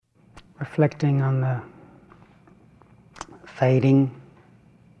reflecting on the fading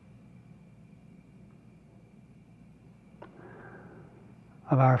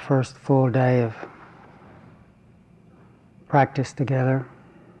of our first full day of practice together.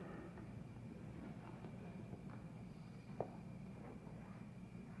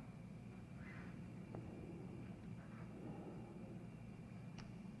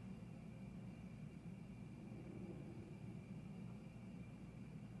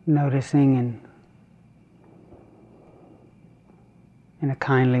 Noticing and in a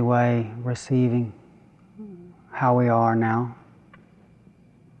kindly way receiving how we are now.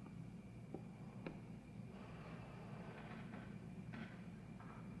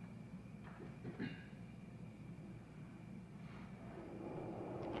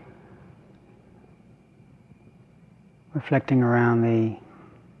 Reflecting around the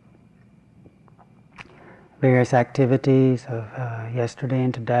various activities of yesterday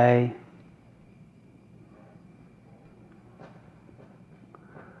and today.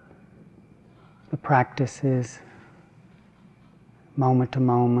 The practices, moment to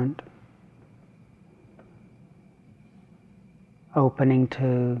moment. Opening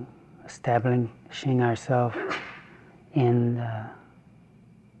to establishing ourselves in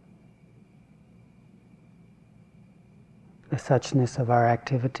the suchness of our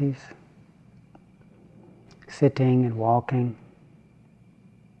activities. Sitting and walking,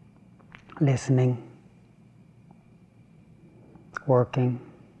 listening, working,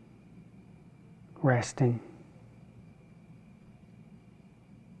 resting.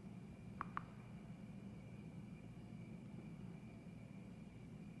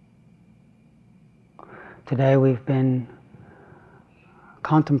 Today we've been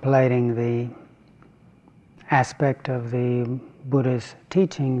contemplating the aspect of the Buddha's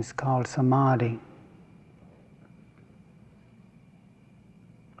teachings called samadhi.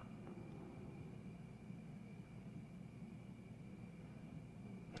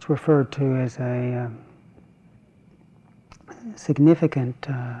 It's referred to as a significant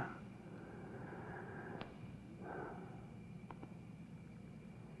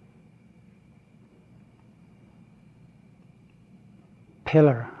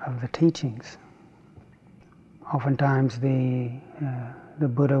pillar of the teachings. Oftentimes the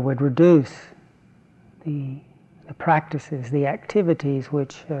Buddha would reduce the practices, the activities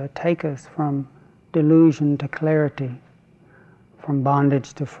which take us from delusion to clarity, from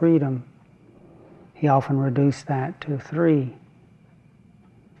bondage to freedom. He often reduced that to three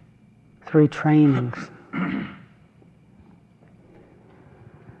trainings.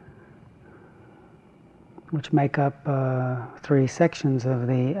 Which make up 3 sections of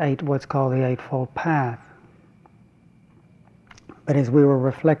what's called the Eightfold Path. But as we were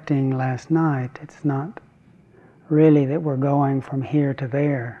reflecting last night, it's not really that we're going from here to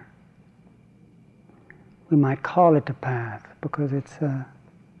there. We might call it a path because it's a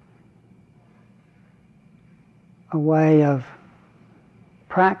way of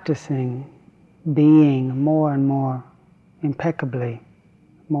practicing being more and more impeccably,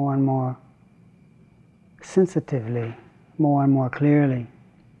 more and more sensitively, more and more clearly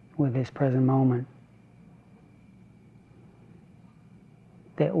with this present moment.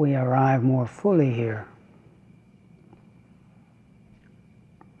 That we arrive more fully here.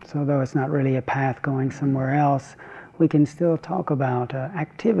 So though it's not really a path going somewhere else, we can still talk about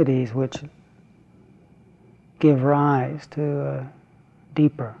activities which give rise to a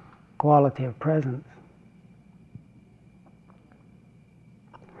deeper quality of presence.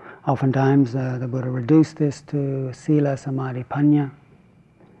 Oftentimes the Buddha reduced this to sila, samadhi, panya.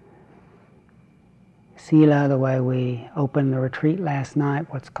 Sila, the way we opened the retreat last night,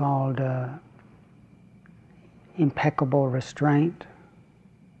 what's called impeccable restraint.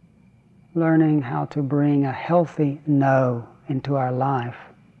 Learning how to bring a healthy no into our life.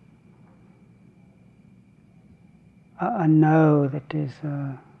 A no that is,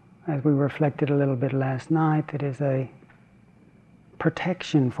 as we reflected a little bit last night, that is a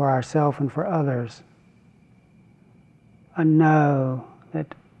protection for ourselves and for others. A no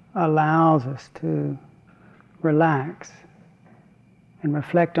that allows us to relax and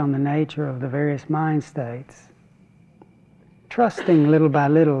reflect on the nature of the various mind states, trusting little by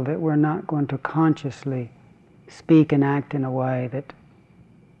little that we're not going to consciously speak and act in a way that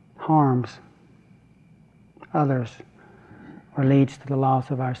harms others or leads to the loss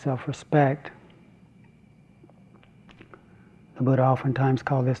of our self-respect. The Buddha oftentimes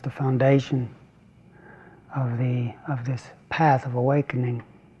called this the foundation of this path of awakening.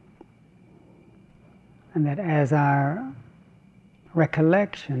 And that as our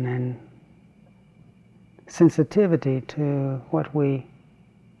recollection and sensitivity to what we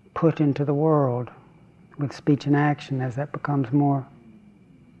put into the world with speech and action, as that becomes more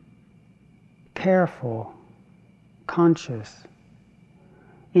careful, conscious,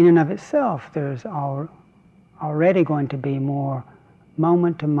 in and of itself, there's already going to be more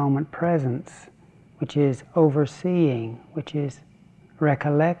moment-to-moment presence, which is overseeing, which is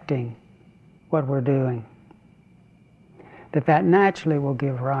recollecting what we're doing. That naturally will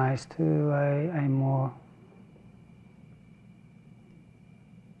give rise to a more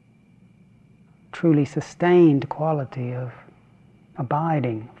truly sustained quality of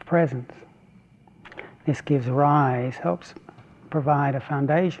abiding, of presence. This gives rise, helps provide a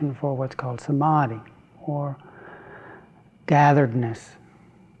foundation for what's called samadhi, or gatheredness,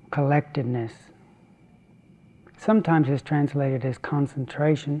 collectedness. Sometimes it's translated as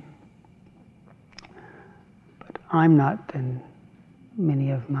concentration, but I'm not, and many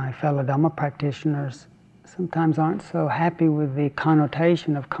of my fellow Dhamma practitioners sometimes aren't so happy with the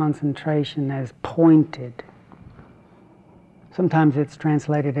connotation of concentration as pointed. Sometimes it's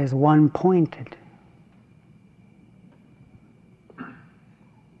translated as one-pointed.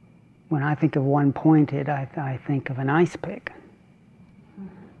 When I think of one-pointed, I think of an ice pick,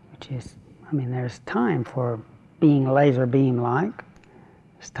 which is, there's time for being laser beam-like.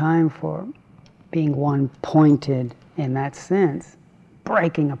 There's time for being one-pointed in that sense,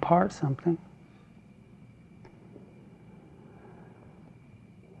 breaking apart something.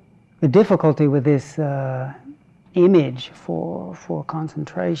 The difficulty with this image for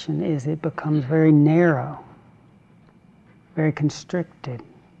concentration is it becomes very narrow, very constricted,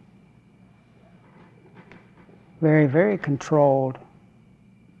 very, very controlled.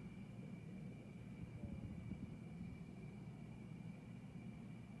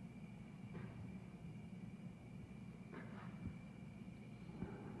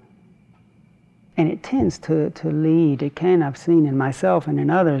 And it tends to lead, I've seen in myself and in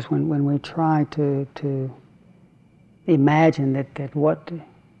others, when we try to imagine that what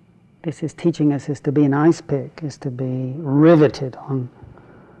this is teaching us is to be an ice pick, is to be riveted on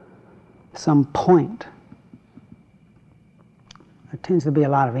some point. There tends to be a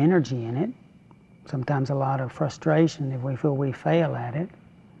lot of energy in it, sometimes a lot of frustration if we feel we fail at it.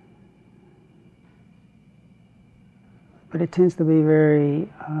 But it tends to be very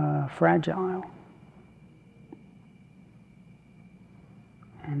fragile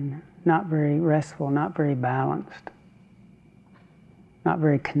and not very restful, not very balanced, not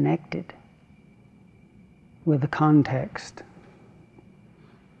very connected with the context.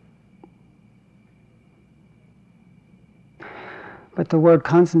 But the word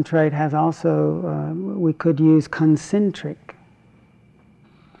concentrate has also, we could use concentric,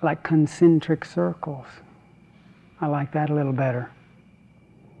 like concentric circles. I like that a little better.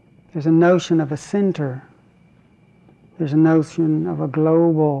 There's a notion of a center. There's a notion of a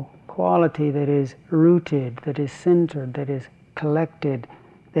global quality that is rooted, that is centered, that is collected,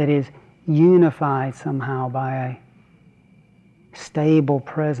 that is unified somehow by a stable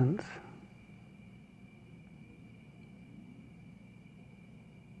presence.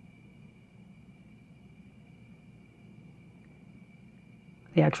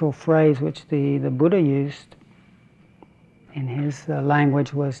 The actual phrase which the Buddha used in his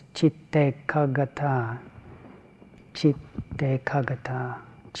language was chitte kagata. Chitte kagata.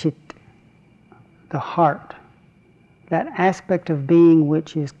 Chit, the heart. That aspect of being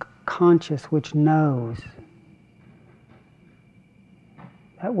which is conscious, which knows.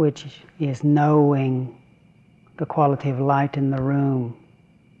 That which is knowing the quality of light in the room.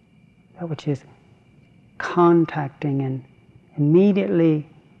 That which is contacting and immediately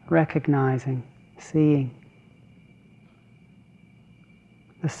recognizing, seeing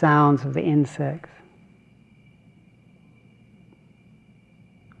the sounds of the insects.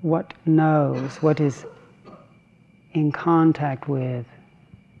 What knows, what is in contact with,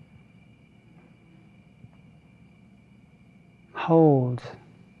 holds,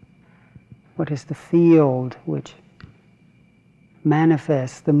 what is the field which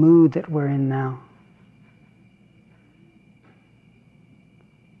manifests the mood that we're in now.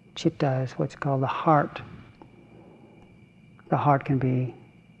 Chitta is what's called the heart. The heart can be,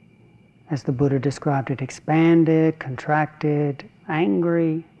 as the Buddha described it, expanded, contracted,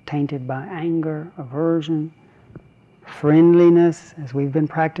 angry, tainted by anger, aversion, friendliness, as we've been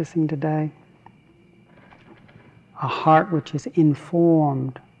practicing today. A heart which is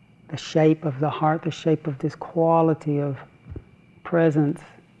informed, the shape of the heart, the shape of this quality of presence,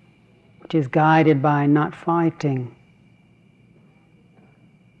 which is guided by not fighting,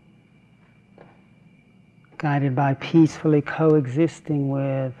 guided by peacefully coexisting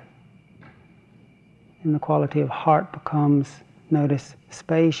with, and the quality of heart becomes Notice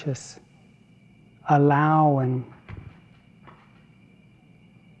spacious, allowing,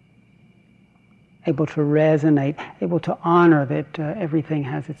 able to resonate, able to honor that everything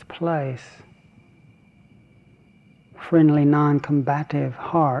has its place. Friendly, non-combative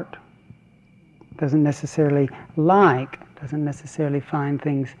heart. Doesn't necessarily doesn't necessarily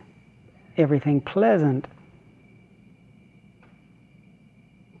find everything pleasant.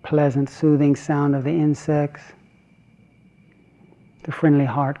 Pleasant, soothing sound of the insects. The friendly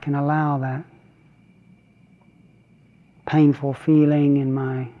heart can allow that. Painful feeling in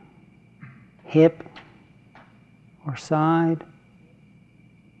my hip or side.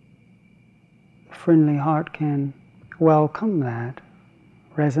 The friendly heart can welcome that,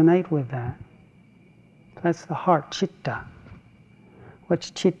 resonate with that. That's the heart, citta. What's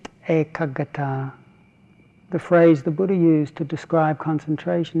chit ekagata? The phrase the Buddha used to describe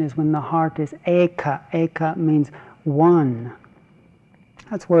concentration is when the heart is eka. Eka means one.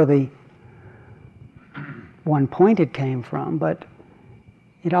 That's where the one pointed came from, but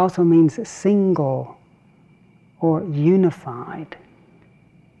it also means single or unified,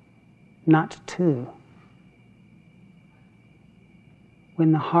 not two.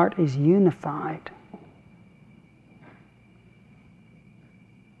 When the heart is unified,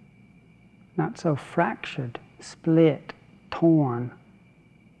 not so fractured, split, torn,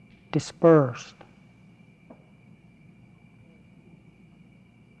 dispersed.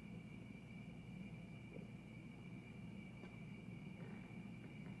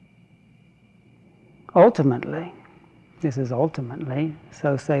 Ultimately,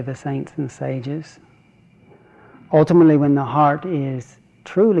 so say the saints and sages, ultimately when the heart is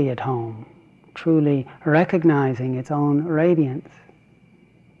truly at home, truly recognizing its own radiance,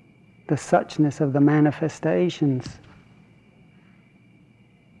 the suchness of the manifestations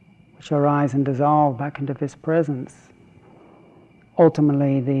which arise and dissolve back into this presence.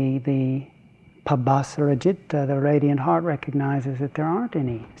 Ultimately, the pabhasarajitta, the radiant heart, recognizes that there aren't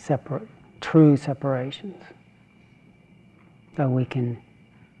any true separations. Though we can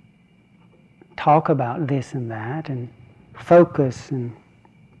talk about this and that and focus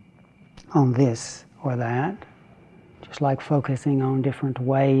on this or that, just like focusing on different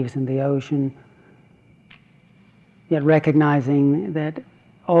waves in the ocean, yet recognizing that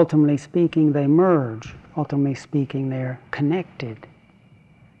ultimately speaking they merge, ultimately speaking they're connected.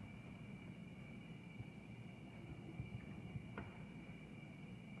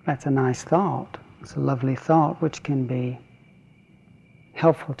 That's a nice thought. It's a lovely thought which can be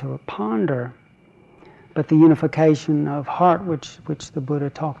helpful to ponder. But the unification of heart which the Buddha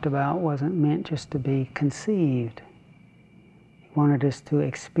talked about wasn't meant just to be conceived. He wanted us to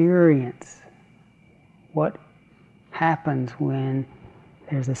experience what happens when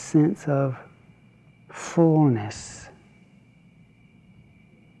there's a sense of fullness,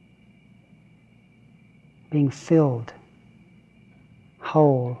 being filled,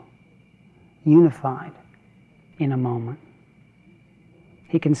 whole, unified in a moment.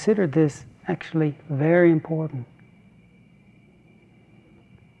 He considered this actually very important,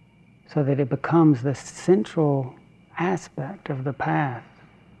 so that it becomes the central aspect of the path.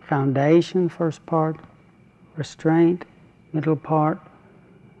 Foundation, first part, restraint, middle part,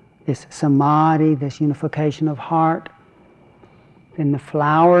 this samadhi, this unification of heart. Then the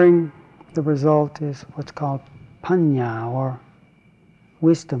flowering, the result is what's called panya, or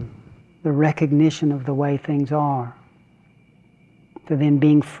wisdom, the recognition of the way things are. To then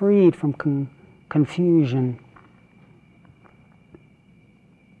being freed from confusion.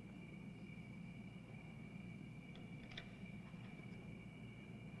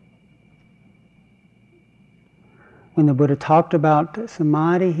 When the Buddha talked about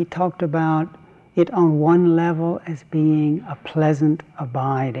samadhi, he talked about it on one level as being a pleasant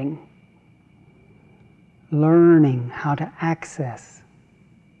abiding, learning how to access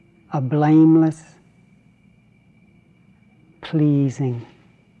a blameless, pleasing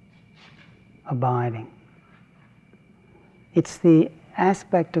abiding. It's the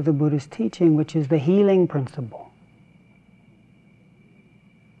aspect of the Buddha's teaching which is the healing principle.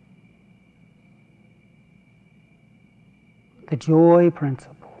 The joy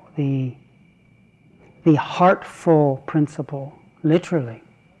principle, the heartful principle, literally.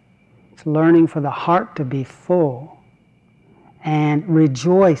 It's learning for the heart to be full and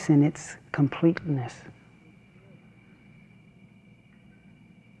rejoice in its completeness.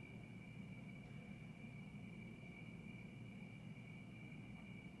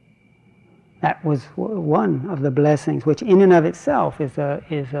 That was one of the blessings, which in and of itself is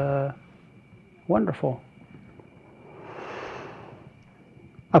a wonderful.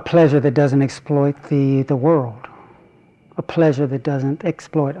 A pleasure that doesn't exploit the world. a pleasure that doesn't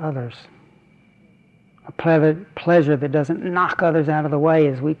exploit others, a pleasure that doesn't knock others out of the way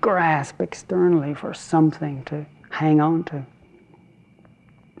as we grasp externally for something to hang on to.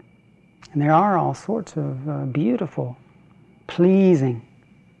 And there are all sorts of beautiful, pleasing,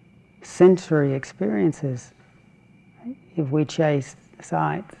 sensory experiences if we chase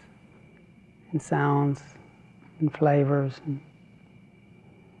sights and sounds and flavors and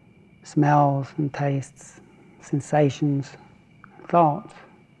smells and tastes, sensations, thoughts.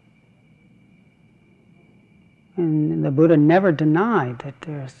 And the Buddha never denied that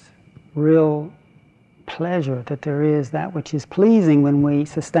there's real pleasure, that there is that which is pleasing when we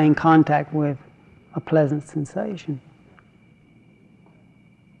sustain contact with a pleasant sensation.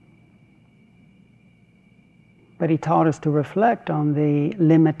 But he taught us to reflect on the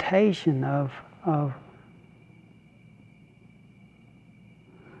limitation of no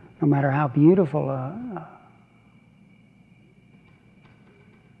matter how beautiful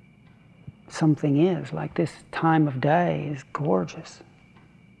something is, like this time of day is gorgeous.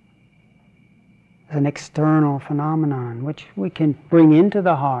 It's an external phenomenon which we can bring into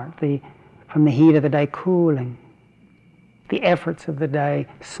the heart, from the heat of the day cooling, the efforts of the day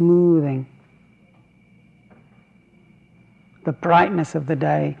smoothing, the brightness of the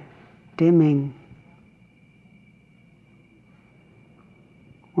day dimming.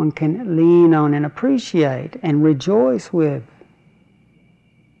 One can lean on and appreciate and rejoice with.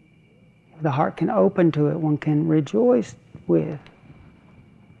 If the heart can open to it, one can rejoice with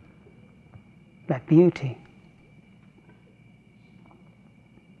that beauty.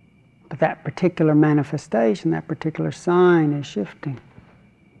 But that particular manifestation, that particular sign is shifting.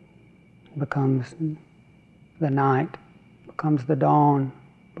 It becomes the night, becomes the dawn,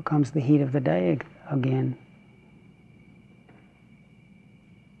 becomes the heat of the day again.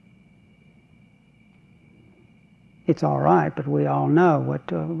 It's all right, but we all know what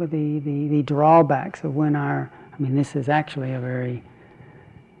the drawbacks of when this is actually a very,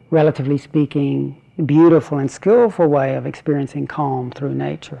 relatively speaking, beautiful and skillful way of experiencing calm through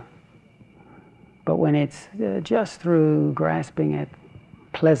nature. But when it's just through grasping at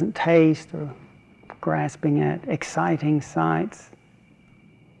pleasant taste or grasping at exciting sights,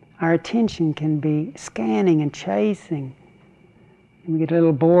 our attention can be scanning and chasing. And we get a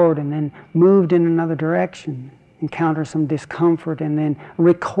little bored and then moved in another direction, encounter some discomfort and then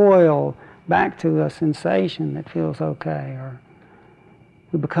recoil back to a sensation that feels okay. Or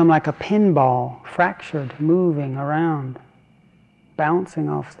we become like a pinball, fractured, moving around, bouncing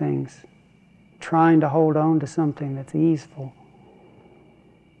off things, trying to hold on to something that's easeful,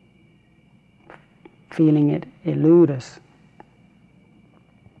 feeling it elude us.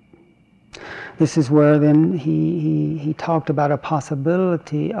 This is where then he talked about a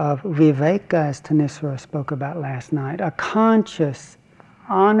possibility of viveka, as Kittisaro spoke about last night, a conscious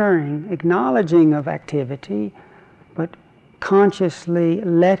honoring, acknowledging of activity, but consciously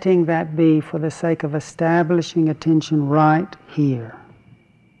letting that be for the sake of establishing attention right here.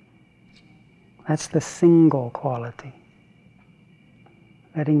 That's the single quality.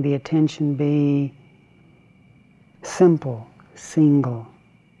 Letting the attention be simple, single,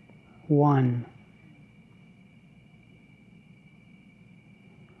 one.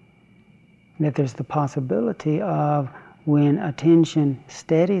 That there's the possibility of when attention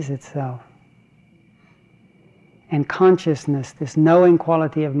steadies itself and consciousness, this knowing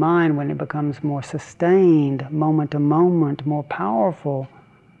quality of mind, when it becomes more sustained, moment to moment, more powerful,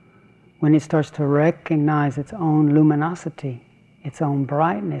 when it starts to recognize its own luminosity, its own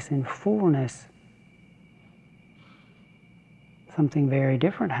brightness and fullness, something very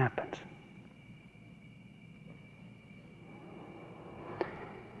different happens.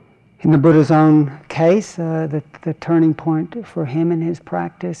 In the Buddha's own case, the turning point for him in his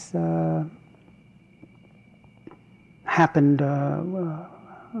practice happened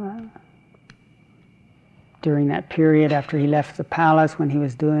during that period after he left the palace, when he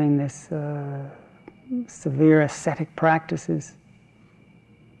was doing this severe ascetic practices.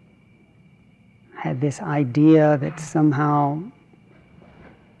 Had this idea that somehow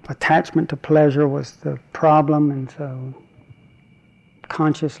attachment to pleasure was the problem, and so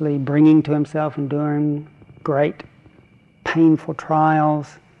consciously bringing to himself, enduring great painful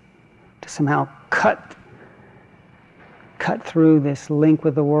trials to somehow cut through this link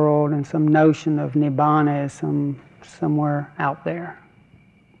with the world, and some notion of nibbana is somewhere out there.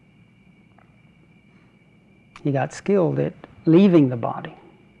 He got skilled at leaving the body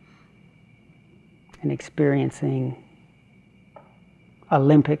and experiencing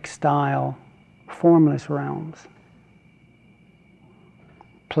Olympic-style formless realms,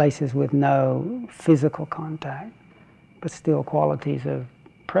 places with no physical contact, but still qualities of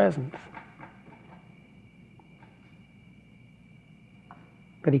presence.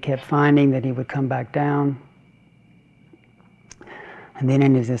 But he kept finding that he would come back down. And then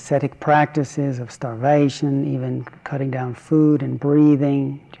in his ascetic practices of starvation, even cutting down food and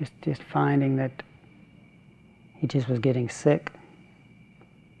breathing, just finding that he just was getting sick.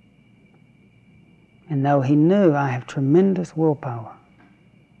 And though he knew, I have tremendous willpower,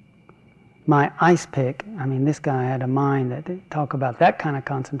 my ice pick, I mean, this guy had a mind that, talk about that kind of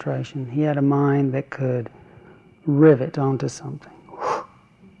concentration, he had a mind that could rivet onto something.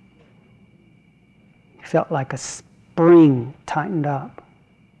 He felt like a spring tightened up.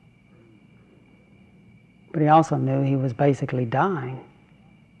 But he also knew he was basically dying.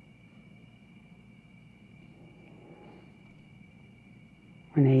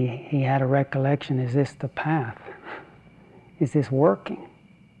 And he had a recollection, is this the path? Is this working?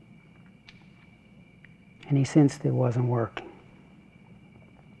 And he sensed it wasn't working.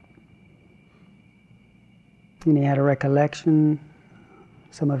 And he had a recollection.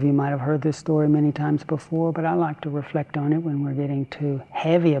 Some of you might have heard this story many times before, but I like to reflect on it when we're getting too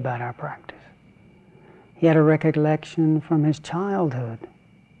heavy about our practice. He had a recollection from his childhood.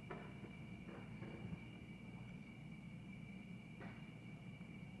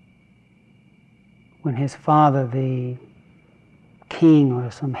 When his father, the king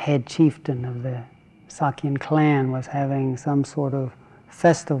or some head chieftain of the Sakyan clan, was having some sort of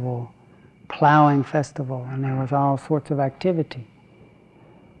festival, plowing festival, and there was all sorts of activity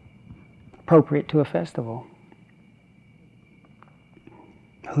appropriate to a festival.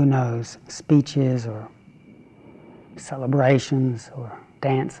 Who knows, speeches or celebrations or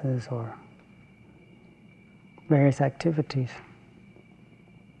dances or various activities.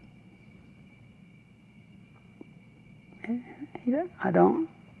 I don't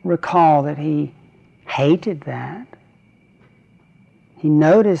recall that he hated that. He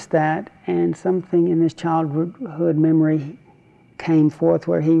noticed that, and something in his childhood memory came forth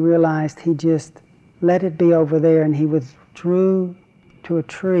where he realized he just let it be over there, and he withdrew to a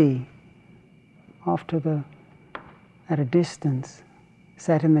tree off to at a distance,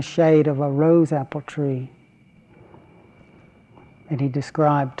 sat in the shade of a rose apple tree that he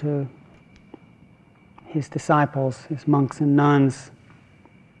described to his disciples, his monks and nuns,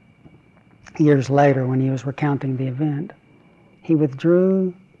 years later when he was recounting the event. He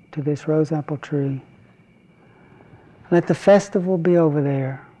withdrew to this rose apple tree. Let the festival be over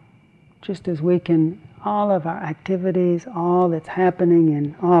there, just as we can, all of our activities, all that's happening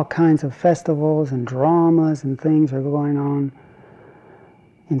in all kinds of festivals and dramas and things are going on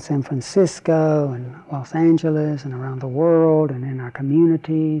in San Francisco and Los Angeles and around the world and in our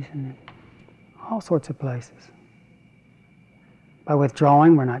communities and all sorts of places. By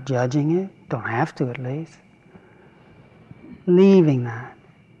withdrawing, we're not judging it, don't have to at least. Leaving that.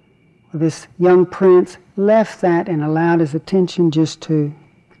 This young prince left that and allowed his attention just to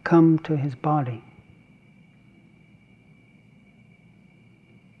come to his body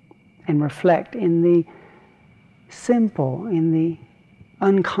and reflect in the simple, in the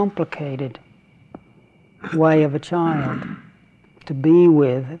uncomplicated way of a child, to be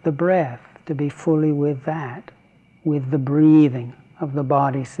with the breath, to be fully with that, with the breathing of the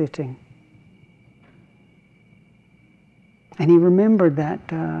body sitting. And he remembered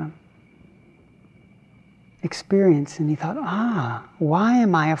that experience, and he thought, why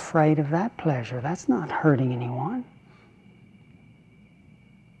am I afraid of that pleasure? That's not hurting anyone.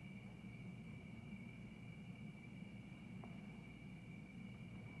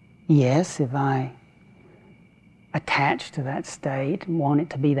 Yes, if I attach to that state and want it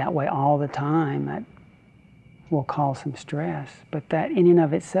to be that way all the time, that will cause some stress. But that in and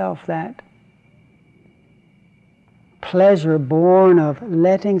of itself, that pleasure born of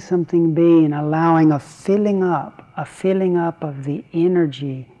letting something be and allowing a filling up of the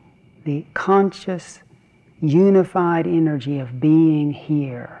energy, the conscious, unified energy of being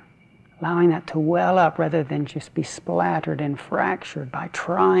here. Allowing that to well up rather than just be splattered and fractured by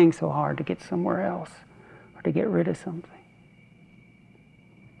trying so hard to get somewhere else or to get rid of something.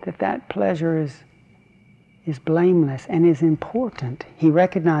 That pleasure is blameless and is important. He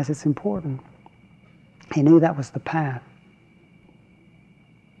recognized it's important. He knew that was the path.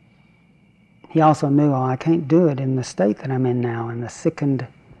 He also knew, I can't do it in the state that I'm in now, in the sickened,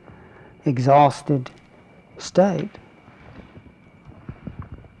 exhausted state.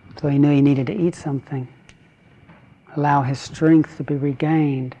 So he knew he needed to eat something, allow his strength to be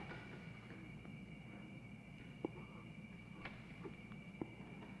regained.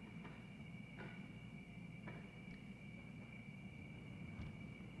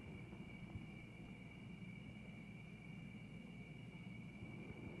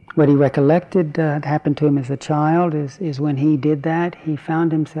 What he recollected happened to him as a child is when he did that, he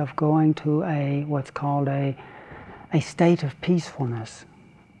found himself going to what's called a state of peacefulness.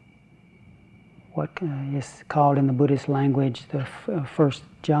 What is called in the Buddhist language the first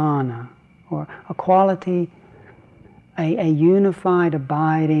jhana, or a quality, a unified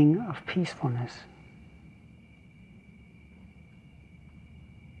abiding of peacefulness.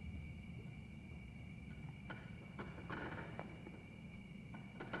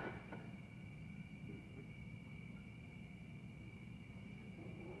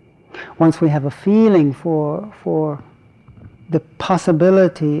 Once we have a feeling for the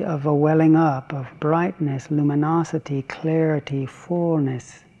possibility of a welling up of brightness, luminosity, clarity,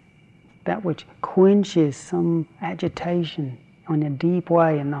 fullness, that which quenches some agitation in a deep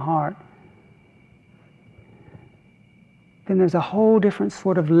way in the heart, then there's a whole different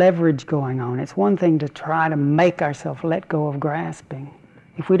sort of leverage going on. It's one thing to try to make ourselves let go of grasping.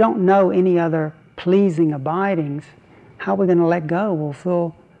 If we don't know any other pleasing abidings, how are we going to let go?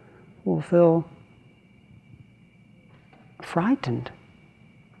 We'll feel frightened.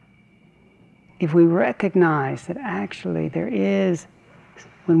 If we recognize that actually there is,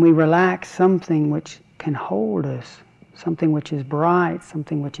 when we relax, something which can hold us, something which is bright,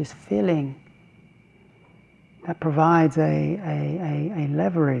 something which is filling, that provides a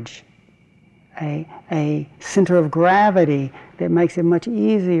leverage, a center of gravity that makes it much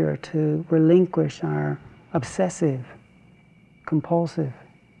easier to relinquish our obsessive, compulsive,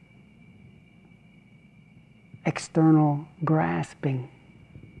 external grasping,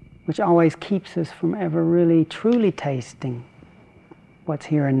 which always keeps us from ever really truly tasting what's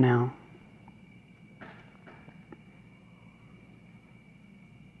here and now.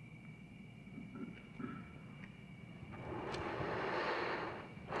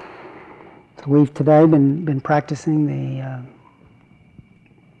 So we've today been practicing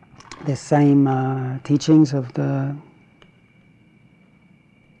the same teachings of that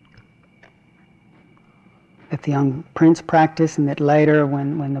the young prince practiced, and that later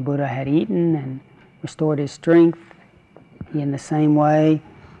when the Buddha had eaten and restored his strength, he in the same way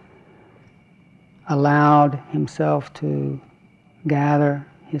allowed himself to gather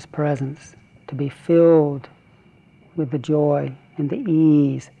his presence, to be filled with the joy and the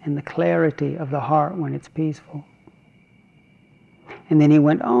ease and the clarity of the heart when it's peaceful. And then he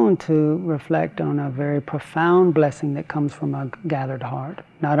went on to reflect on a very profound blessing that comes from a gathered heart.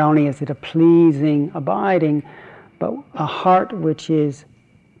 Not only is it a pleasing abiding, but a heart which is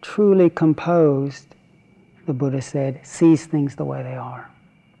truly composed, the Buddha said, sees things the way they are.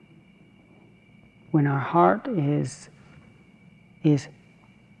 When our heart is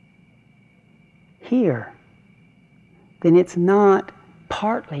here, then it's not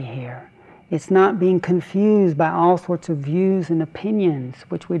partly here. It's not being confused by all sorts of views and opinions,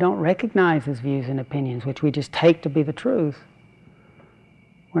 which we don't recognize as views and opinions, which we just take to be the truth.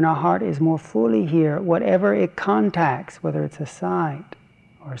 When our heart is more fully here, whatever it contacts, whether it's a sight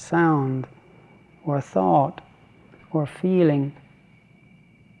or a sound or a thought or a feeling,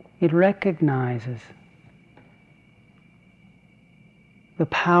 it recognizes. The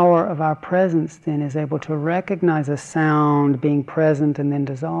power of our presence then is able to recognize a sound being present and then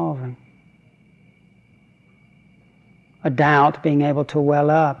dissolving. A doubt being able to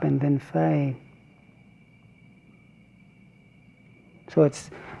well up and then fade. So it's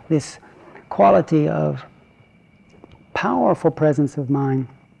this quality of powerful presence of mind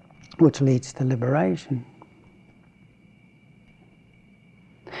which leads to liberation.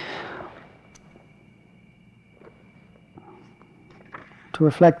 To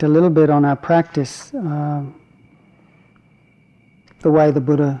reflect a little bit on our practice, the way the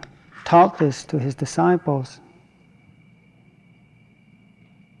Buddha taught this to his disciples.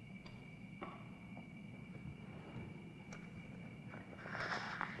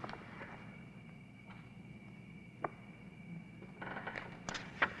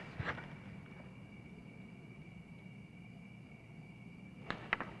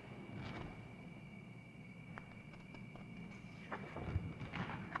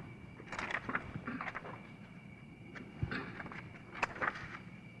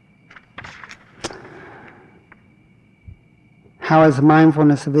 How is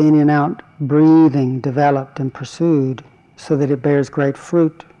mindfulness of the in and out breathing developed and pursued so that it bears great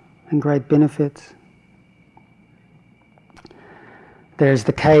fruit and great benefits? There's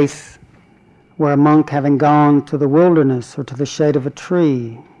the case where a monk, having gone to the wilderness or to the shade of a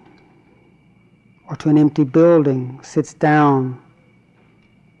tree or to an empty building, sits down,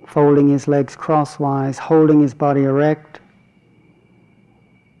 folding his legs crosswise, holding his body erect,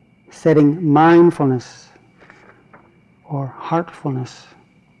 setting mindfulness or heartfulness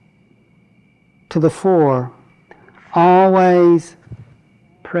to the fore, always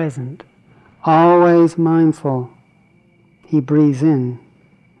present, always mindful. He breathes in.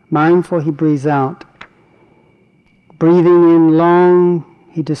 Mindful, he breathes out. Breathing in long,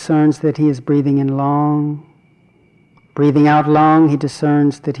 he discerns that he is breathing in long. Breathing out long, he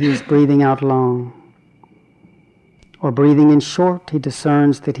discerns that he is breathing out long. Or breathing in short, he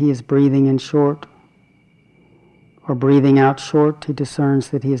discerns that he is breathing in short. Or breathing out short, he discerns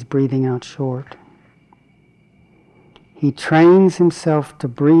that he is breathing out short. He trains himself to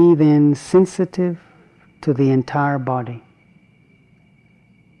breathe in sensitive to the entire body,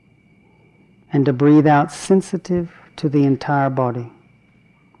 and to breathe out sensitive to the entire body.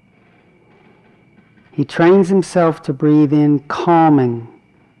 He trains himself to breathe in calming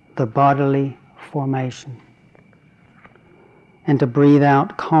the bodily formation, and to breathe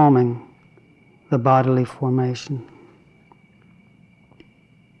out calming the bodily formation.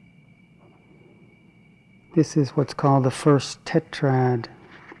 This is what's called the first tetrad.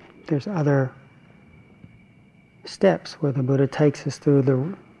 There's other steps where the Buddha takes us through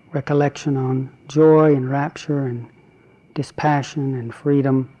the recollection on joy and rapture and dispassion and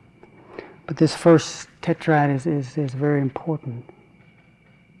freedom. But this first tetrad is very important.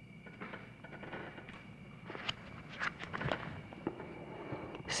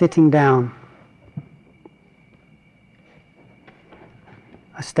 Sitting down,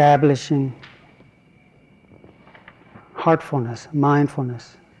 establishing heartfulness,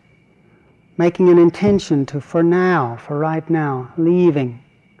 mindfulness, making an intention to, for now, for right now, leaving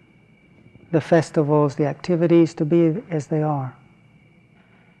the festivals, the activities to be as they are.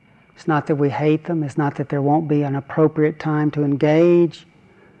 It's not that we hate them, it's not that there won't be an appropriate time to engage,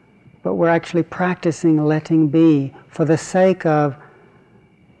 but we're actually practicing letting be for the sake of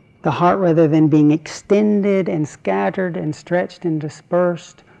the heart, rather than being extended and scattered and stretched and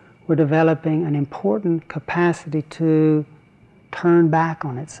dispersed. We're developing an important capacity to turn back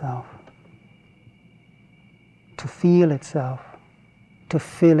on itself, to feel itself, to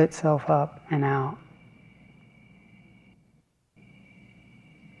fill itself up and out.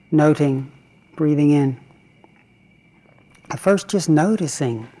 Noting, breathing in. At first, just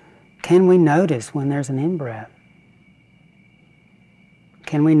noticing. Can we notice when there's an in-breath?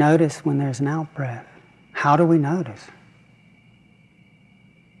 Can we notice when there's an out-breath? How do we notice?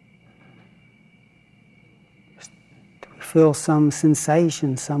 Do we feel some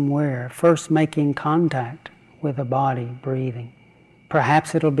sensation somewhere? First making contact with the body, breathing.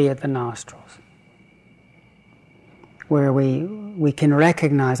 Perhaps it'll be at the nostrils, where we can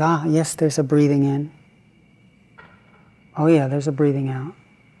recognize, yes, there's a breathing in. Oh yeah, there's a breathing out.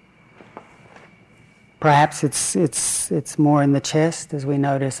 Perhaps it's more in the chest as we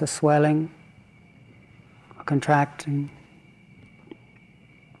notice a swelling, a contracting.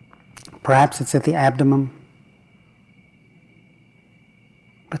 Perhaps it's at the abdomen.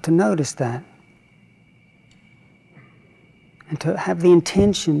 But to notice that, and to have the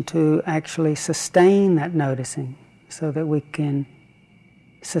intention to actually sustain that noticing, so that we can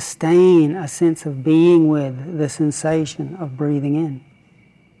sustain a sense of being with the sensation of breathing in,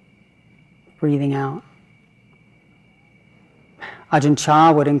 breathing out. Ajahn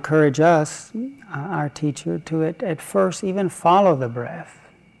Chah would encourage us, our teacher, to at first even follow the breath,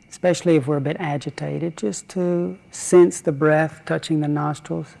 especially if we're a bit agitated, just to sense the breath touching the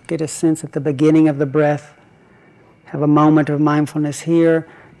nostrils, get a sense at the beginning of the breath, have a moment of mindfulness here,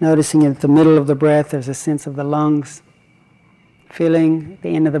 noticing at the middle of the breath there's a sense of the lungs, feeling the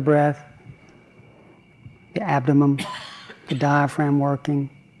end of the breath, the abdomen, the diaphragm working,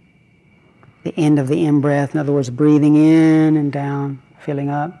 the end of the in-breath, in other words, breathing in and down, filling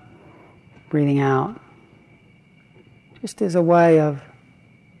up, breathing out. Just as a way of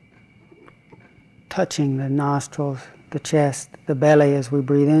touching the nostrils, the chest, the belly as we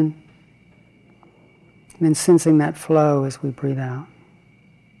breathe in, and then sensing that flow as we breathe out.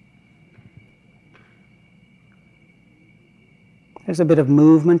 There's a bit of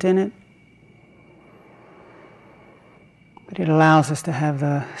movement in it, but it allows us to have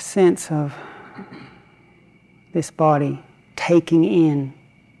the sense of this body taking in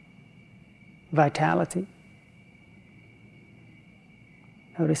vitality.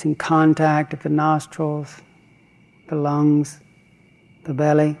 Noticing contact at the nostrils, the lungs, the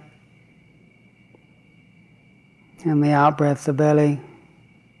belly, and the out-breath, the belly,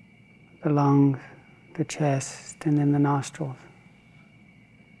 the lungs, the chest, and then the nostrils.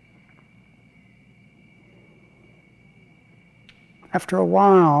 After a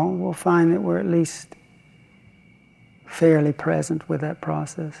while, we'll find that we're at least fairly present with that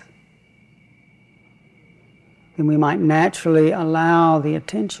process. Then we might naturally allow the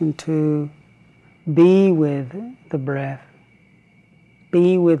attention to Be with the breath.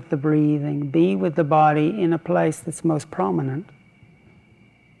 Be with the breathing. Be with the body in a place that's most prominent.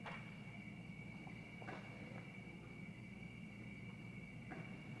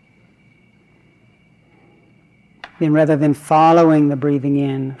 Then rather than following the breathing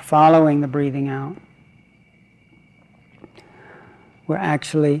in, following the breathing out, we're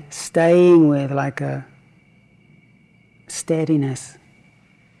actually staying with like a steadiness.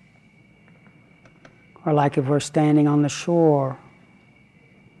 Or like if we're standing on the shore.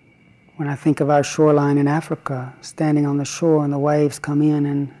 When I think of our shoreline in Africa, standing on the shore and the waves come in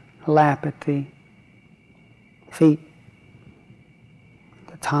and lap at the feet.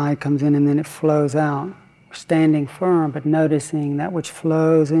 The tide comes in and then it flows out. We're standing firm, but noticing that which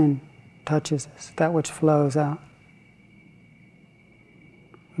flows in touches us, that which flows out.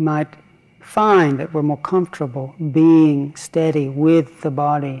 We might find that we're more comfortable being steady with the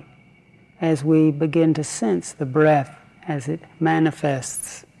body as we begin to sense the breath as it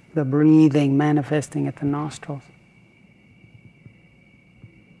manifests, the breathing manifesting at the nostrils.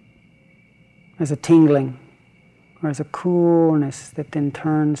 As a tingling, or as a coolness that then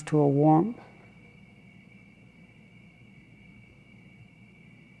turns to a warmth.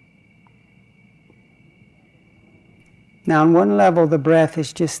 Now, on one level, the breath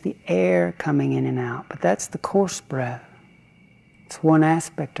is just the air coming in and out, but that's the coarse breath. It's one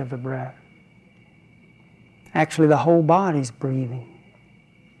aspect of the breath. Actually, the whole body's breathing.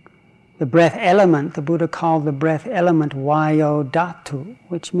 The breath element, the Buddha called the breath element Vayo Dhatu,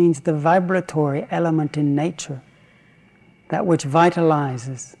 which means the vibratory element in nature, that which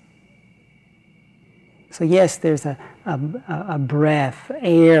vitalizes. So yes, there's a breath,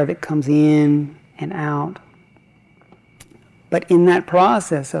 air that comes in and out. But in that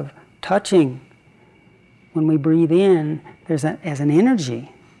process of touching, when we breathe in, there's as an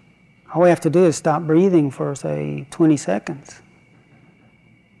energy. All we have to do is stop breathing for, say, 20 seconds.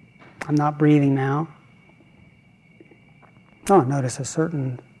 I'm not breathing now. Oh, notice a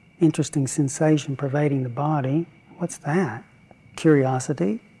certain interesting sensation pervading the body. What's that?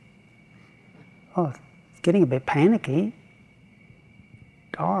 Curiosity. Oh, it's getting a bit panicky.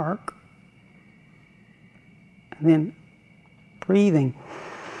 Dark. And then breathing.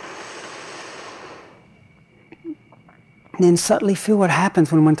 And then subtly feel what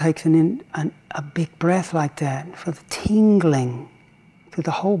happens when one takes a big breath like that. Feel the tingling through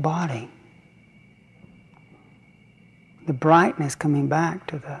the whole body. The brightness coming back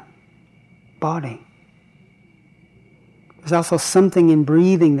to the body. There's also something in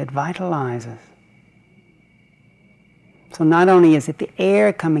breathing that vitalizes. So not only is it the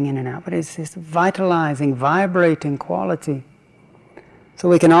air coming in and out, but it's this vitalizing, vibrating quality. So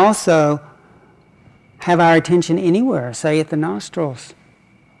we can also have our attention anywhere, say at the nostrils.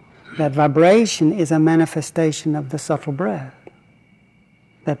 That vibration is a manifestation of the subtle breath.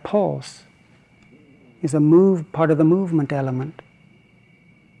 That pulse is part of the movement element.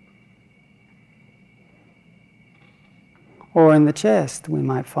 Or in the chest, we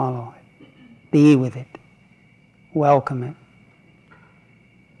might follow it, be with it, welcome it.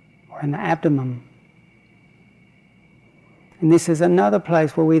 Or in the abdomen. And this is another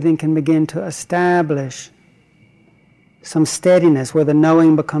place where we then can begin to establish some steadiness, where the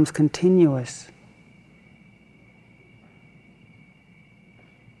knowing becomes continuous.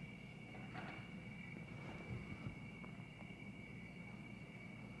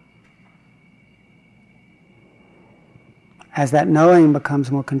 As that knowing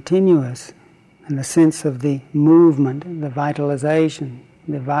becomes more continuous, and the sense of the movement, the vitalization,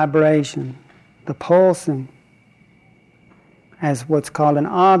 the vibration, the pulsing, as what's called an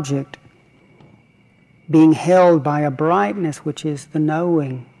object, being held by a brightness which is the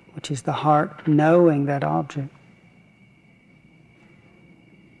knowing, which is the heart knowing that object.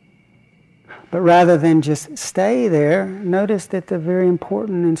 But rather than just stay there, notice that the very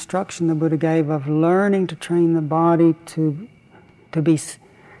important instruction the Buddha gave of learning to train the body to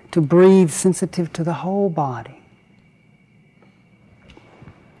breathe sensitive to the whole body.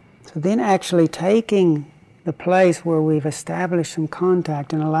 So then actually taking the place where we've established some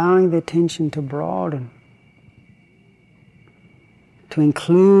contact and allowing the attention to broaden, to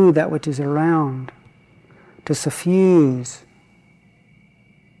include that which is around, to suffuse,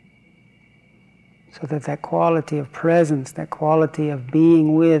 so that that quality of presence, that quality of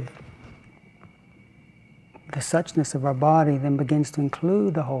being with the suchness of our body then begins to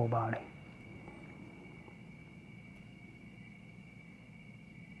include the whole body.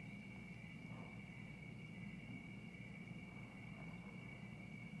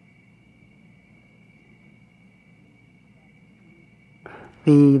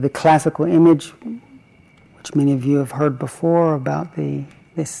 The classical image which many of you have heard before about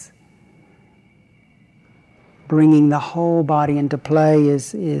this bringing the whole body into play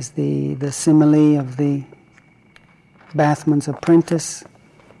is the simile of the bathman's apprentice.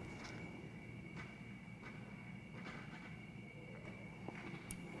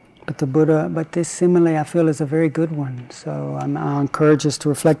 But this simile I feel is a very good one. So I'll encourage us to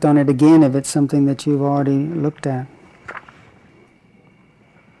reflect on it again if it's something that you've already looked at.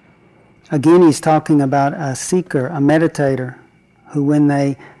 Again, he's talking about a seeker, a meditator, who when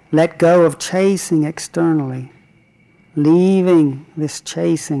they let go of chasing externally, leaving this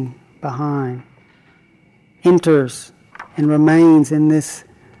chasing behind, enters and remains in this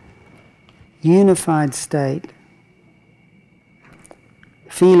unified state,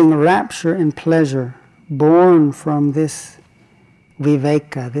 feeling rapture and pleasure born from this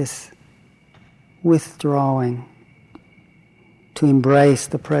viveka, this withdrawing to embrace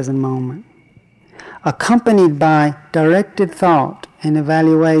the present moment, accompanied by directed thought and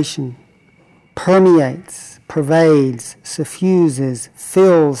evaluation, permeates, pervades, suffuses,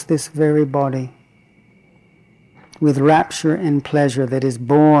 fills this very body with rapture and pleasure that is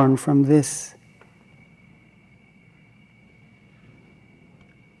born from this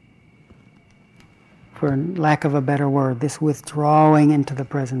for lack of a better word, this withdrawing into the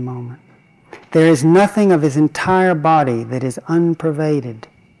present moment. There is nothing of his entire body that is unpervaded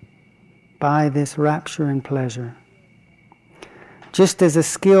by this rapture and pleasure. Just as a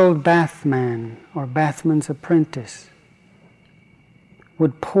skilled bathman or bathman's apprentice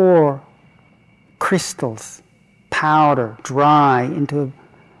would pour crystals, powder, dry, into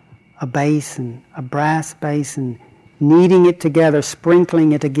a basin, a brass basin, kneading it together,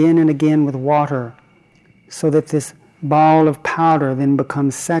 sprinkling it again and again with water, so that this ball of powder then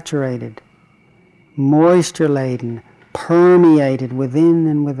becomes saturated, moisture-laden, permeated within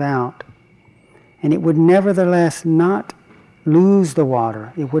and without. And it would nevertheless not lose the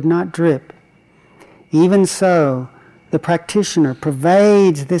water. It would not drip. Even so, the practitioner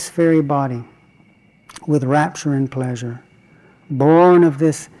pervades this very body with rapture and pleasure, born of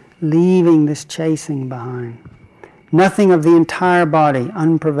this leaving, this chasing behind. Nothing of the entire body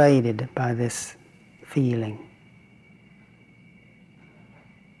unpervaded by this feeling.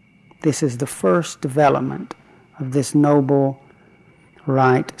 This is the first development of this noble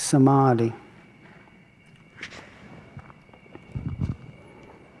right samadhi.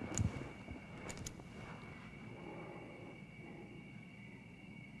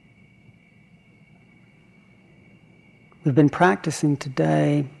 We've been practicing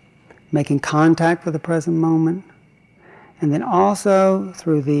today making contact with the present moment, and then also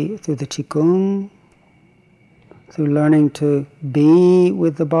through the Qigong, through learning to be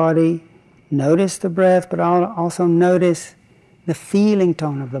with the body, notice the breath, but also notice the feeling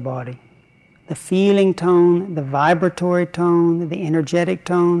tone of the body. The feeling tone, the vibratory tone, the energetic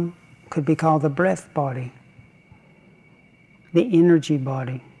tone could be called the breath body, the energy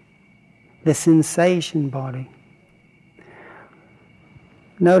body, the sensation body.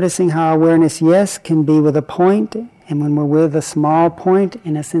 Noticing how awareness, yes, can be with a point, and when we're with a small point,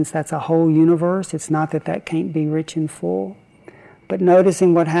 in a sense that's a whole universe. It's not that can't be rich and full. But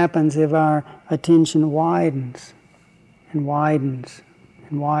noticing what happens if our attention widens and widens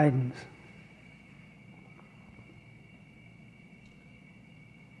and widens.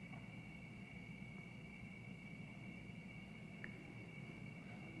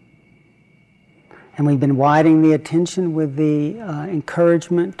 And we've been widening the attention with the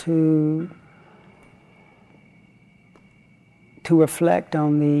encouragement to reflect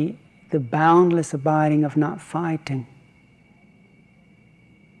on the boundless abiding of not fighting.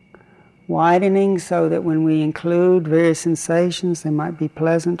 Widening so that when we include various sensations, they might be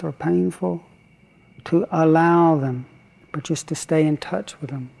pleasant or painful, to allow them, but just to stay in touch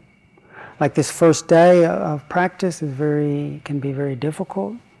with them. Like this first day of practice can be very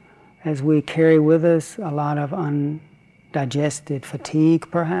difficult, as we carry with us a lot of undigested fatigue,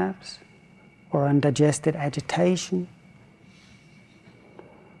 perhaps, or undigested agitation,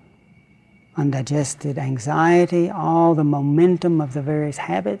 undigested anxiety, all the momentum of the various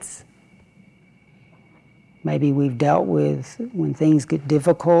habits. Maybe we've dealt with when things get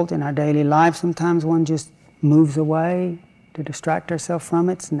difficult in our daily life, sometimes one just moves away to distract ourselves from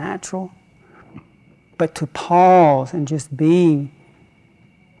it. It's natural. But to pause and just be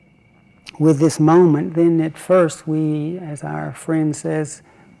with this moment, then at first we, as our friend says,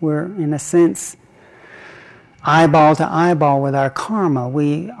 we're in a sense eyeball to eyeball with our karma.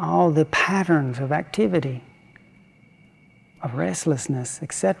 All the patterns of activity, of restlessness,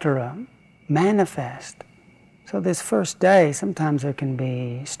 etc., manifest. So this first day, sometimes there can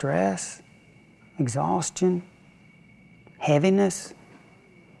be stress, exhaustion, heaviness.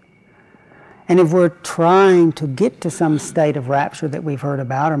 And if we're trying to get to some state of rapture that we've heard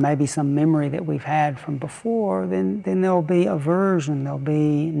about, or maybe some memory that we've had from before, then there'll be aversion. There'll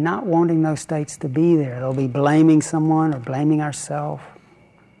be not wanting those states to be there. There'll be blaming someone or blaming ourselves.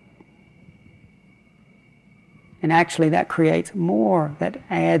 And actually that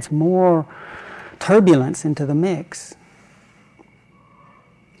adds more turbulence into the mix.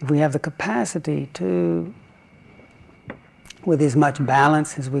 If we have the capacity to, with as much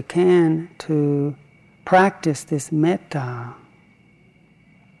balance as we can, to practice this metta,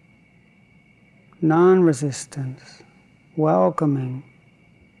 non-resistance, welcoming,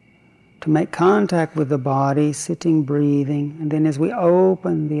 to make contact with the body, sitting, breathing, and then as we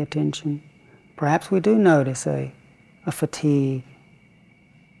open the attention, perhaps we do notice a fatigue.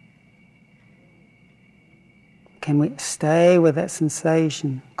 Can we stay with that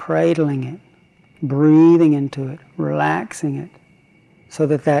sensation, cradling it, breathing into it, relaxing it, so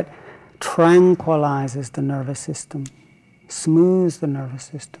that tranquilizes the nervous system, smooths the nervous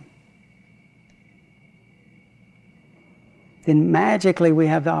system. Then magically we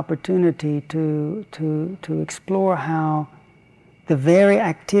have the opportunity to explore how the very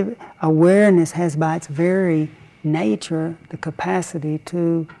awareness has by its very nature the capacity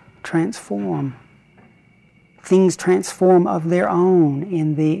to transform. Things transform of their own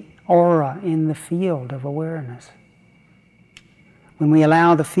in the aura, in the field of awareness. When we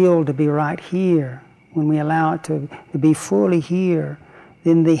allow the field to be right here, when we allow it to be fully here,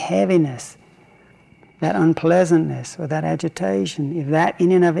 then the heaviness, that unpleasantness or that agitation, if that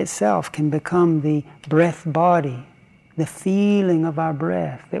in and of itself can become the breath body, the feeling of our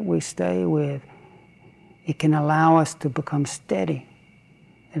breath that we stay with, it can allow us to become steady.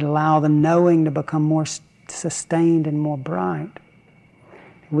 It allow the knowing to become more sustained and more bright.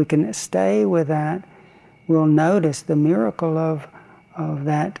 If we can stay with that, we'll notice the miracle of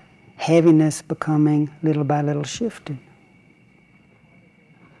that heaviness becoming little by little shifted.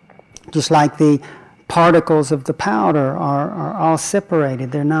 Just like the particles of the powder are all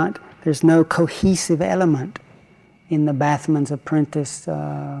separated. There's no cohesive element in the bathman's apprentice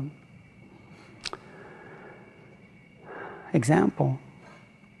example.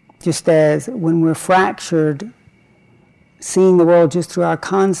 Just as when we're fractured, seeing the world just through our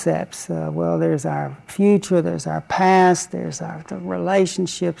concepts, there's our future, there's our past, there's the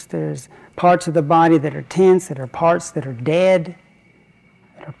relationships, there's parts of the body that are tense, that are parts that are dead,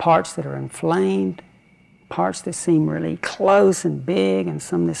 that are parts that are inflamed, parts that seem really close and big, and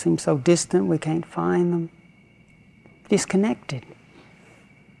some that seem so distant we can't find them. Disconnected.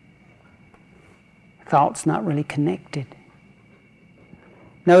 Thoughts not really connected.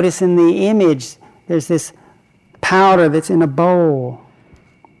 Notice in the image, there's this powder that's in a bowl.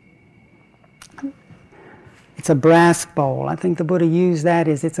 It's a brass bowl. I think the Buddha used that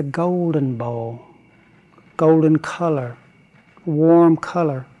as it's a golden bowl. Golden color, warm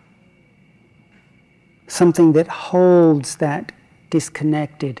color. Something that holds that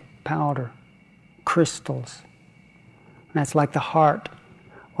disconnected powder, crystals. That's like the heart,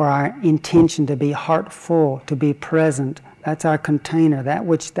 or our intention to be heartful, to be present. That's our container.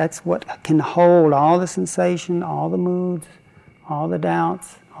 That's what can hold all the sensation, all the moods, all the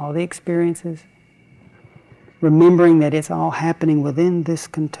doubts, all the experiences. Remembering that it's all happening within this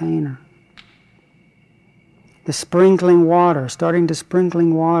container. The sprinkling water, starting to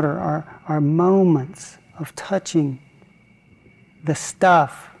sprinkling water, are moments of touching the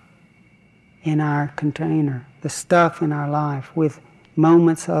stuff in our container, the stuff in our life, with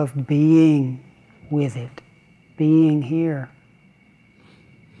moments of being with it, being here,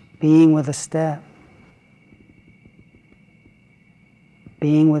 being with a step,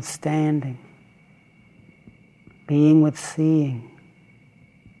 being with standing, being with seeing,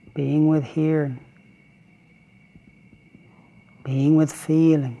 being with hearing, being with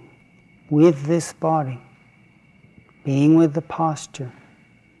feeling, with this body, being with the posture,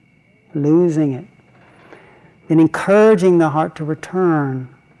 losing it, then encouraging the heart to return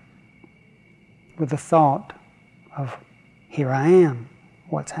with the thought of, here I am,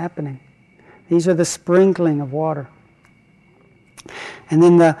 what's happening? These are the sprinkling of water. And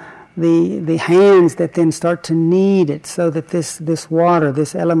then the hands that then start to knead it, so that this water,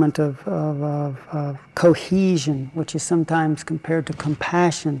 this element of cohesion, which is sometimes compared to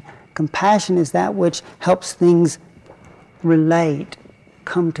compassion. Compassion is that which helps things relate,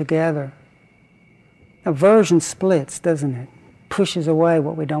 come together. Aversion splits, doesn't it? Pushes away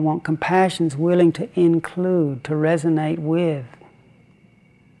what we don't want. Compassion's willing to include, to resonate with,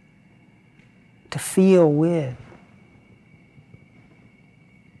 to feel with.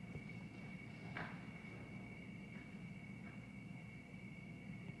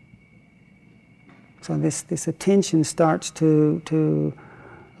 So this attention starts to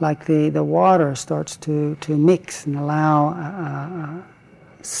like the water starts to mix and allow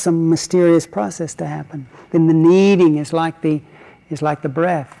some mysterious process to happen. Then the kneading is like the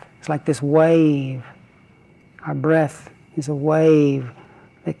breath. It's like this wave. Our breath is a wave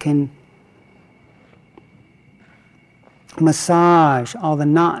that can massage all the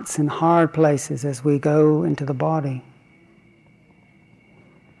knots and hard places as we go into the body.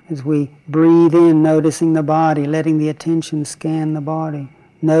 As we breathe in, noticing the body, letting the attention scan the body,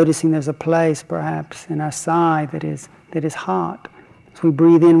 noticing there's a place perhaps in our side that is hot. As we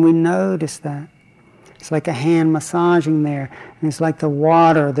breathe in, we notice that. It's like a hand massaging there, and it's like the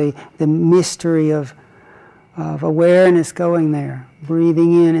water, the mystery of awareness going there,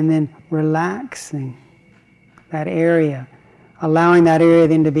 breathing in and then relaxing that area, allowing that area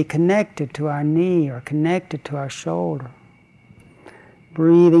then to be connected to our knee or connected to our shoulder.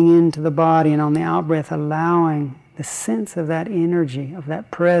 Breathing into the body, and on the out-breath allowing the sense of that energy, of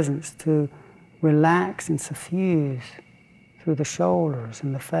that presence to relax and suffuse through the shoulders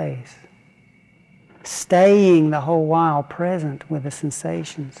and the face. Staying the whole while present with the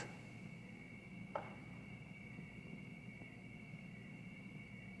sensations.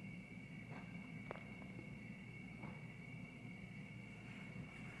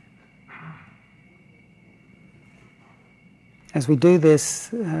 As we do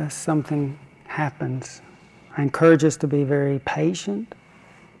this, something happens. I encourage us to be very patient,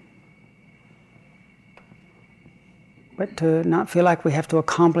 but to not feel like we have to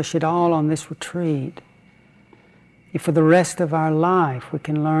accomplish it all on this retreat. If for the rest of our life we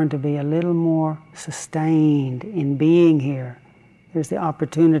can learn to be a little more sustained in being here, there's the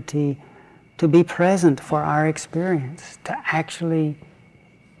opportunity to be present for our experience, to actually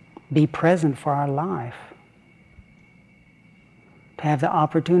be present for our life. To have the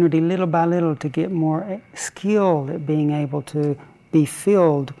opportunity little by little to get more skilled at being able to be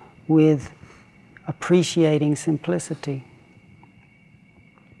filled with appreciating simplicity.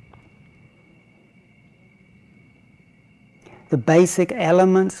 The basic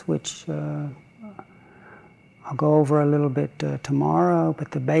elements, which I'll go over a little bit tomorrow, but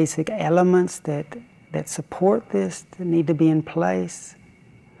the basic elements that support this, that need to be in place,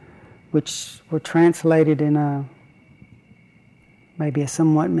 which were translated in maybe a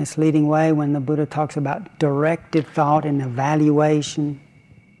somewhat misleading way when the Buddha talks about directed thought and evaluation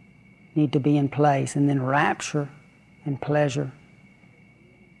need to be in place, and then rapture and pleasure.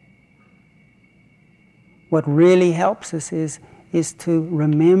 What really helps us is to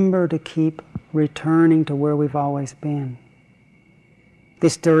remember to keep returning to where we've always been.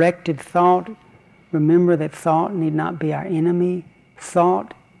 This directed thought, remember that thought need not be our enemy.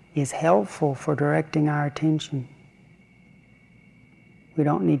 Thought is helpful for directing our attention. We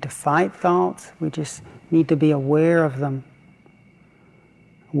don't need to fight thoughts, we just need to be aware of them.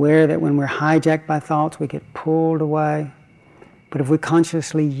 Aware that when we're hijacked by thoughts, we get pulled away. But if we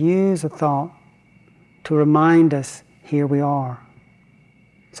consciously use a thought to remind us, here we are.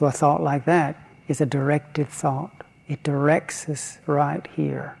 So a thought like that is a directed thought. It directs us right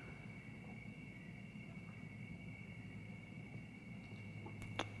here.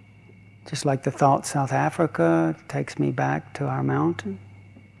 Just like the thought South Africa takes me back to our mountain.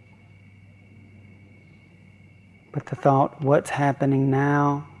 But the thought, what's happening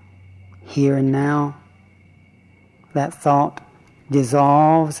now, here and now, that thought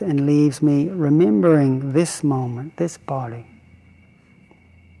dissolves and leaves me remembering this moment, this body.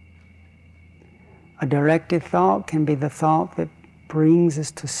 A directed thought can be the thought that brings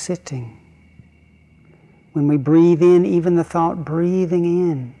us to sitting. When we breathe in, even the thought breathing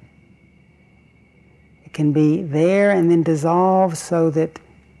in, it can be there and then dissolve so that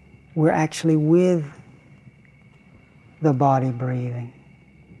we're actually with the body breathing.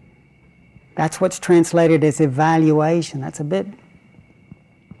 That's what's translated as evaluation. That's a bit,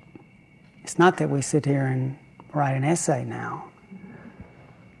 it's not that we sit here and write an essay now,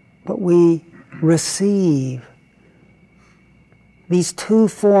 but we receive. These two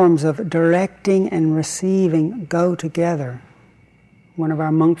forms of directing and receiving go together. One of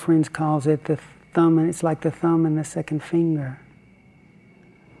our monk friends calls it the thumb, and it's like the thumb and the second finger.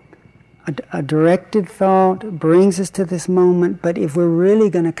 A directed thought brings us to this moment, but if we're really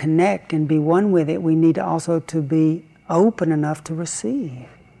going to connect and be one with it, we need also to be open enough to receive.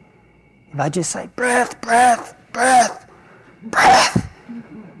 If I just say, breath, breath, breath, breath,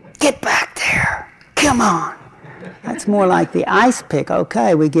 get back there, come on. That's more like the ice pick.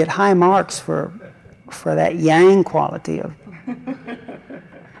 Okay, we get high marks for that yang quality of.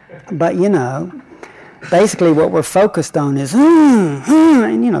 But basically what we're focused on is,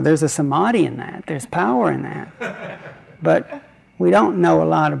 and there's a samadhi in that, there's power in that. But we don't know a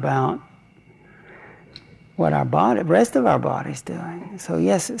lot about what the rest of our body's doing. So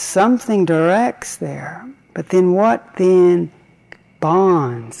yes, something directs there, but then what then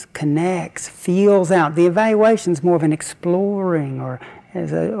bonds, connects, feels out? The evaluation's more of an exploring, or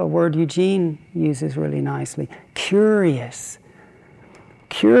as a word Eugene uses really nicely, curious.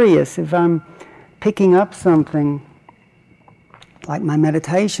 Curious, if I'm picking up something like my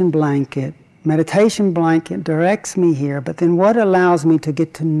meditation blanket directs me here, but then what allows me to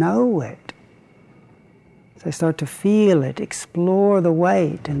get to know it? So I start to feel it, explore the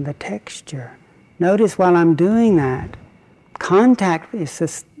weight and the texture. Notice while I'm doing that, contact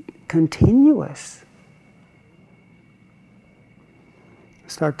is continuous.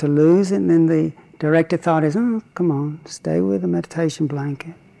 Start to lose it, and then the directed thought is, oh, come on, stay with the meditation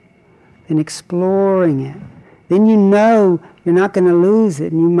blanket. Then exploring it. Then you know you're not going to lose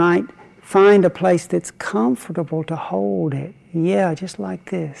it, and you might find a place that's comfortable to hold it. Yeah, just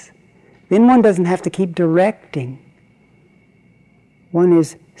like this. Then one doesn't have to keep directing. One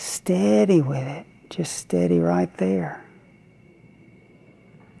is steady with it, just steady right there.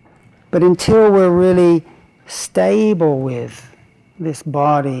 But until we're really stable with this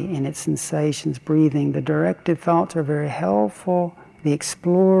body and its sensations, breathing, the directed thoughts are very helpful. The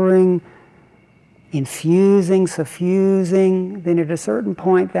exploring, infusing, suffusing, then at a certain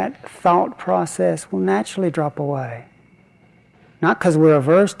point that thought process will naturally drop away. Not because we're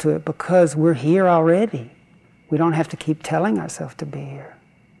averse to it, because we're here already. We don't have to keep telling ourselves to be here.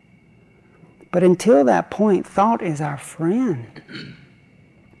 But until that point, thought is our friend.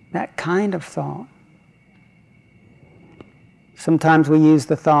 That kind of thought. Sometimes we use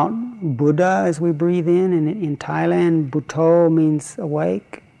the thought Buddha as we breathe in, and in Thailand, Bhutto means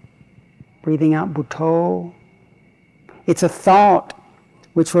awake. Breathing out Bhutto. It's a thought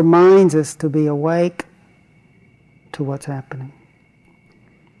which reminds us to be awake to what's happening.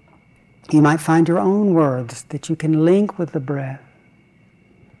 You might find your own words that you can link with the breath.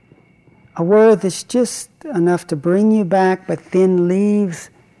 A word that's just enough to bring you back, but then leaves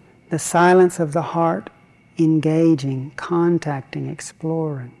the silence of the heart engaging, contacting,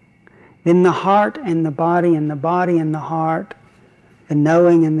 exploring. Then the heart and the body and the body and the heart, the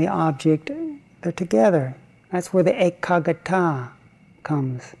knowing and the object, they're together. That's where the ekagata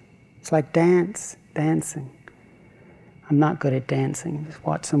comes. It's like dancing. I'm not good at dancing. Just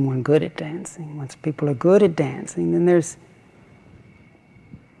watch someone good at dancing. Once people are good at dancing, then there's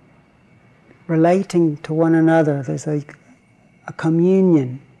relating to one another. There's a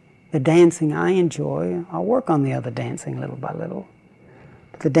communion. The dancing I enjoy, I'll work on the other dancing little by little.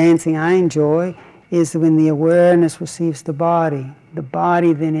 But the dancing I enjoy is when the awareness receives the body. The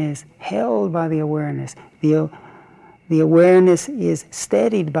body then is held by the awareness. The awareness is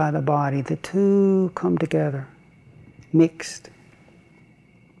steadied by the body. The two come together, mixed.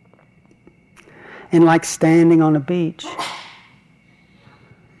 And like standing on a beach,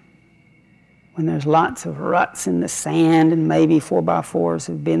 when there's lots of ruts in the sand and maybe 4x4s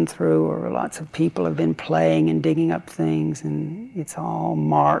have been through, or lots of people have been playing and digging up things, and it's all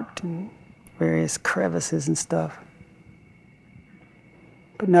marked and various crevices and stuff.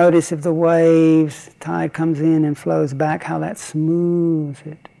 But notice if the waves, tide comes in and flows back, how that smooths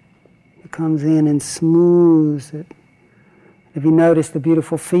it. It comes in and smooths it. If you notice the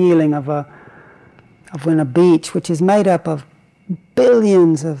beautiful feeling of when a beach, which is made up of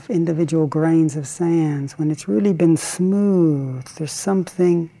billions of individual grains of sands, when it's really been smoothed, there's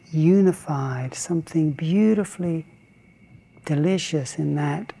something unified, something beautifully delicious in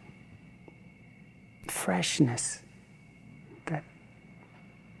that freshness, that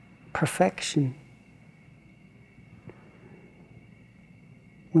perfection.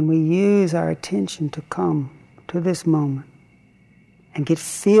 When we use our attention to come to this moment and get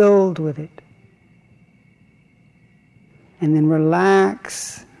filled with it, and then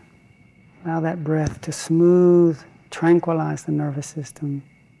relax, allow that breath to smooth, tranquilize the nervous system.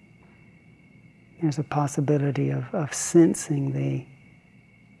 There's a possibility of sensing the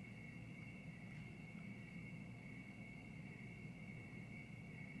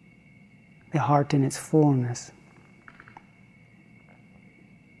heart in its fullness.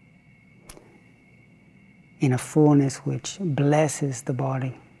 In a fullness which blesses the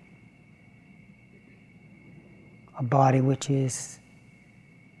body. A body which is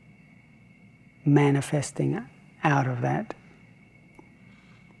manifesting out of that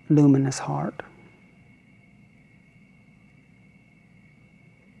luminous heart.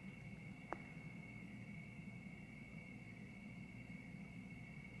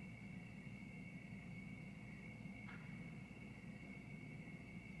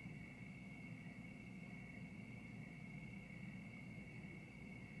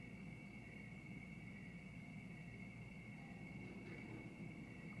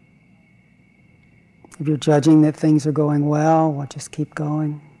 If you're judging that things are going well, just keep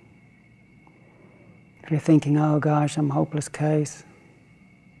going. If you're thinking, oh gosh, I'm a hopeless case,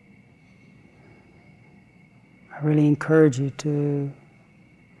 I really encourage you to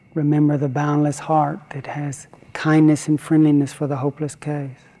remember the boundless heart that has kindness and friendliness for the hopeless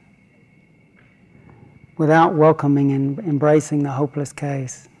case. Without welcoming and embracing the hopeless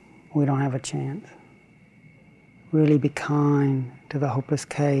case, we don't have a chance. Really be kind to the hopeless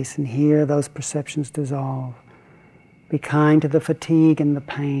case and hear those perceptions dissolve. Be kind to the fatigue and the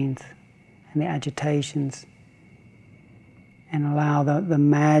pains and the agitations, and allow the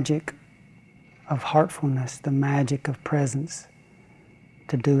magic of heartfulness, the magic of presence,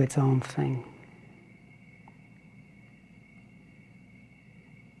 to do its own thing.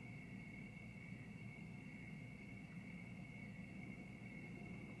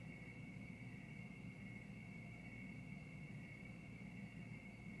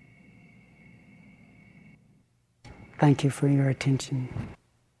 Thank you for your attention.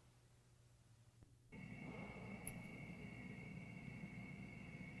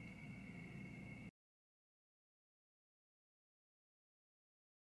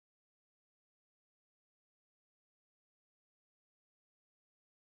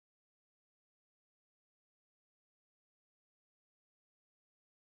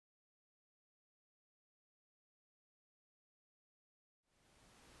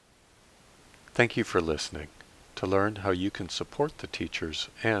 Thank you for listening. To learn how you can support the teachers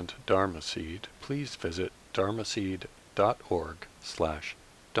and Dharma Seed, please visit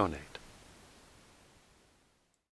dharmaseed.org/donate.